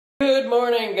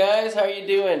morning, guys. How are you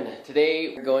doing?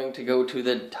 Today we're going to go to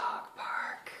the dog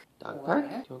park. Dog park? Do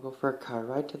you want to go for a car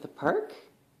ride to the park?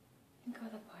 Go to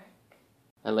the park.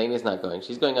 Elena's not going.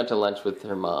 She's going out to lunch with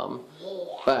her mom.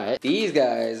 But these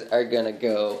guys are gonna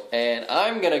go, and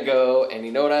I'm gonna go, and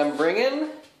you know what I'm bringing?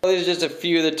 Well, there's just a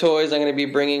few of the toys I'm gonna be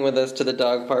bringing with us to the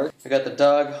dog park. We got the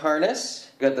dog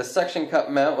harness. We got the suction cup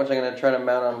mount, which I'm gonna try to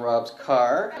mount on Rob's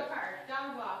car.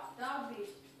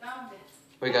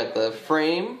 We got the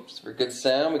frames for good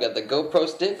sound. We got the GoPro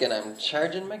stick, and I'm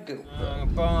charging my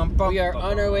GoPro. We are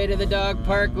on our way to the dog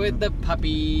park with the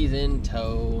puppies in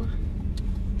tow.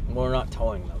 We're not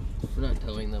towing them. We're not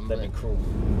towing them. That'd be cruel.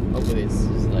 Hopefully this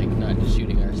is like not just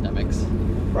shooting our stomachs.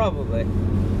 Probably.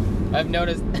 I've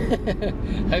noticed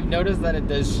that it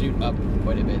does shoot up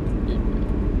quite a bit.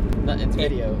 It's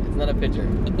video, it's not a picture.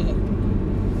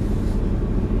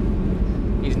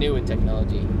 He's new with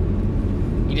technology.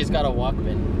 He just got a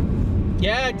Walkman.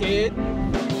 Yeah, I did.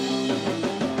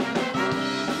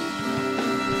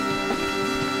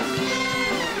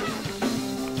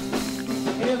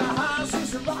 In the house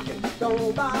is rocking,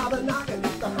 don't bother knocking.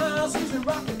 The house is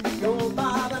rocking, don't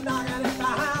bother knocking. If the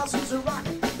house is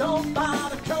rocking, don't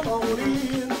bother, come on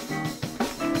in.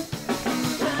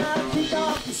 Now kick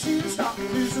off your shoes, stop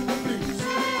losing the blues.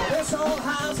 This old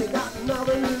house ain't got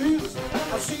nothing to lose.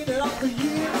 I've seen it all for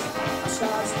years. I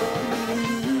start spinning the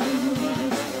news.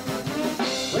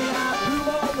 When I move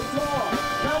on the floor,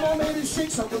 come on, baby,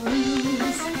 shake something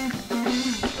loose. If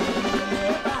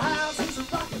the house is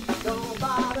rocking, don't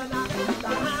bother knocking. If the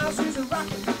house is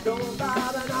rocking, don't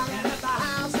bother knocking. If the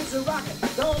house is rocking,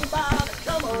 don't bother,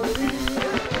 come on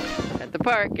in. At the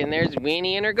park, and there's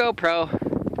Winnie and her GoPro.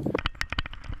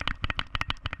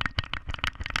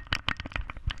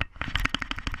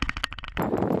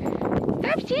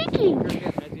 Stop shaking!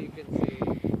 As you can see,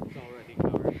 it's already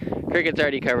covered. Cricket's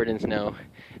already covered in snow.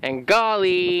 And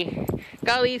Golly!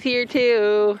 Golly's here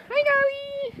too! Hi,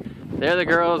 Golly! There the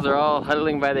girls are all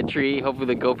huddling by the tree.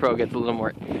 Hopefully the GoPro gets a little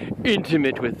more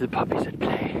intimate with the puppies at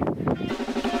play.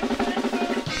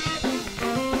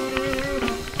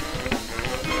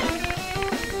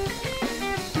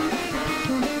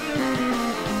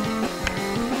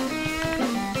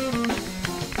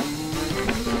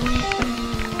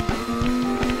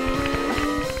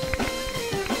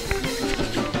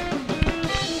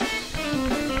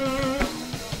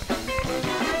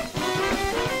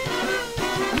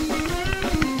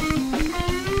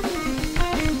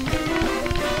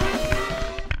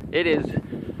 It is,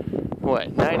 what,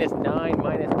 -9,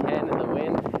 -10, and the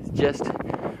wind is just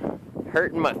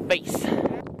hurting my face. We're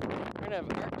gonna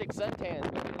have Arctic suntans.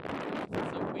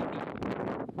 It's so windy.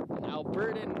 An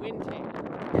Albertan wind tan.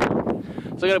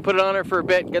 So I'm gonna put it on her for a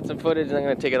bit, get some footage, and I'm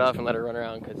gonna take it off and let her run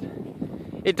around because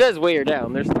it does weigh her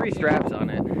down. There's 3 straps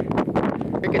on it.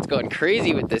 Cricket's going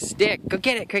crazy with this stick. Go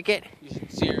get it, Cricket. You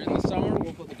should see her in the summer.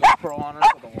 We'll put the GoPro on her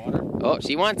for the water. Oh,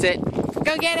 she wants it.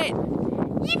 Go get it.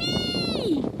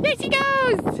 Yippee! There she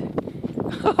goes!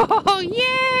 Oh,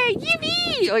 yeah!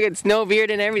 Yippee! Look at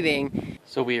Snowbeard and everything.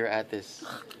 So we are at this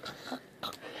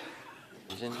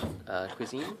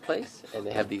cuisine place, and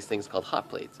they have these things called hot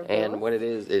plates. And what it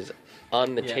is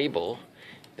on the table,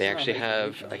 they actually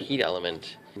have a heat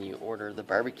element. When you order the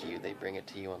barbecue, they bring it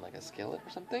to you on like a skillet or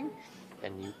something,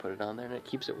 and you put it on there, and it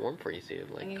keeps it warm for you, so you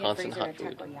have like constant hot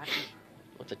food.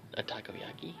 What's a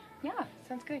takoyaki? Yeah,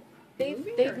 sounds good.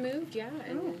 They've moved, yeah,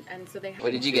 and so they have.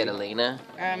 What did you get, Elena?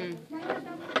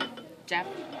 Jap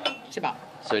Chibop.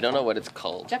 So we don't know what it's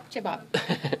called. Jap Chibop.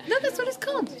 No, that's what it's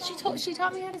called. She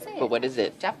taught me how to say it. But what is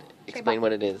it? Jap. Explain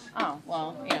what it is. Oh,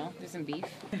 well, you know, there's some beef.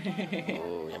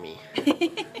 Oh, yummy.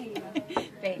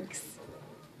 Thanks.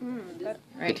 Right.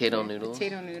 Potato noodles.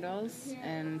 Potato noodles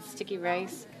and sticky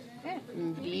rice,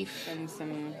 and beef and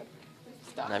some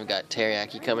stuff. And I've got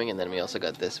teriyaki coming, and then we also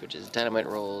got this, which is dynamite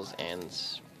rolls and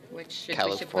we should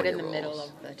put in the middle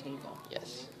of the table.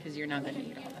 Yes. Because you're not going to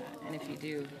eat all that. And if you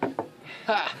do...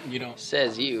 Ha! You don't.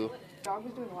 Says you. The dog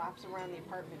was doing laps around the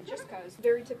apartment just because.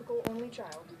 Very typical only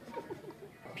child.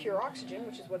 Pure oxygen,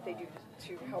 which is what they do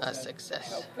to help. A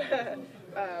success.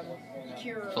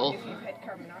 Cure Full? if you've had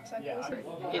carbon monoxide poisoning.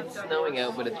 It's snowing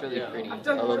out, but it's really pretty.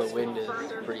 Although the wind is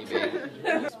pretty big.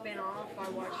 Spin off. I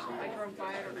drove by.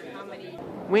 I don't know how many.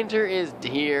 Winter is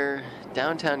here.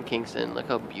 Downtown Kingston. Look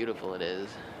how beautiful it is.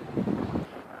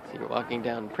 So you're walking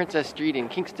down Princess Street in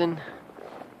Kingston.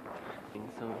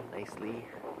 So nicely.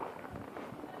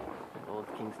 Old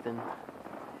Kingston.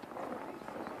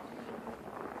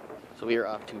 So we are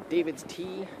off to David's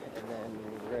Tea, and then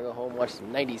we're gonna go home and watch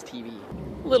some 90s TV.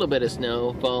 A little bit of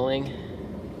snow falling,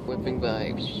 whipping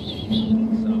by.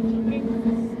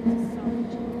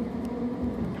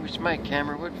 my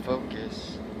camera would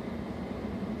focus.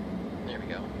 There we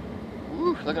go.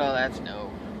 Woo, look at all that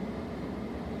snow.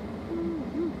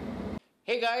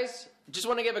 Hey guys, just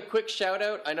want to give a quick shout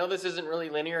out. I know this isn't really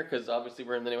linear because obviously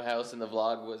we're in the new house and the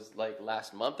vlog was like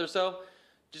last month or so.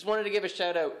 Just wanted to give a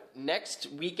shout out. Next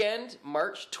weekend,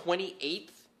 March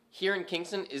 28th, here in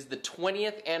Kingston is the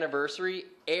 20th anniversary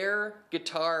Air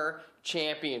Guitar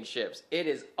Championships. It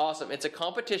is awesome. It's a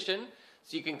competition,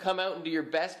 so you can come out and do your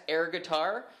best air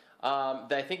guitar.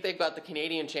 I think they've got the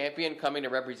Canadian champion coming to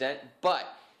represent, but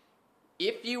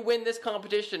if you win this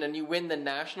competition and you win the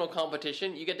national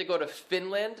competition, you get to go to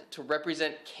Finland to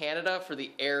represent Canada for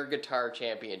the Air Guitar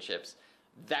Championships.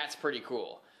 That's pretty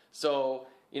cool. So,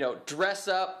 you know, dress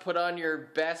up, put on your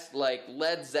best like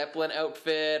Led Zeppelin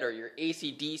outfit or your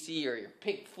AC/DC or your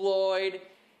Pink Floyd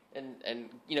and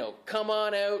you know, come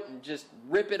on out and just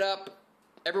rip it up.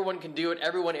 Everyone can do it.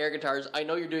 Everyone air guitars. I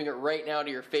know you're doing it right now to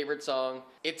your favorite song.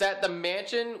 It's at the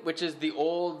Mansion, which is the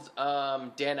old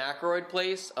Dan Aykroyd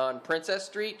place on Princess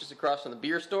Street, just across from the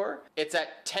beer store. It's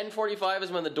at 10:45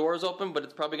 is when the doors open, but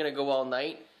it's probably going to go all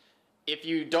night. If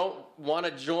you don't want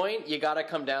to join, you got to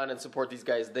come down and support these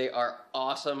guys. They are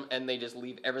awesome, and they just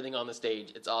leave everything on the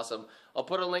stage. It's awesome. I'll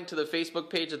put a link to the Facebook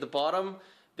page at the bottom.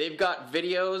 They've got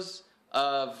videos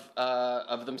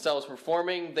of themselves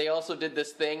performing. They also did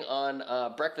this thing on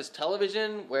breakfast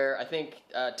television where I think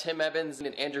Tim Evans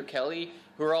and Andrew Kelly,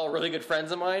 who are all really good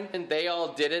friends of mine, and they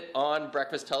all did it on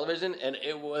breakfast television, and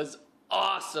it was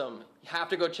awesome. You have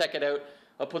to go check it out.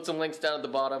 I'll put some links down at the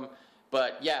bottom.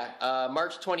 But yeah,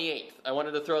 March 28th. I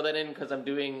wanted to throw that in because I'm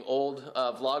doing old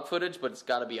vlog footage, but it's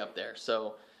got to be up there.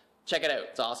 So check it out.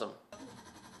 It's awesome.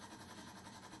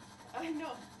 I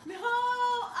know. No!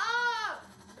 Ah!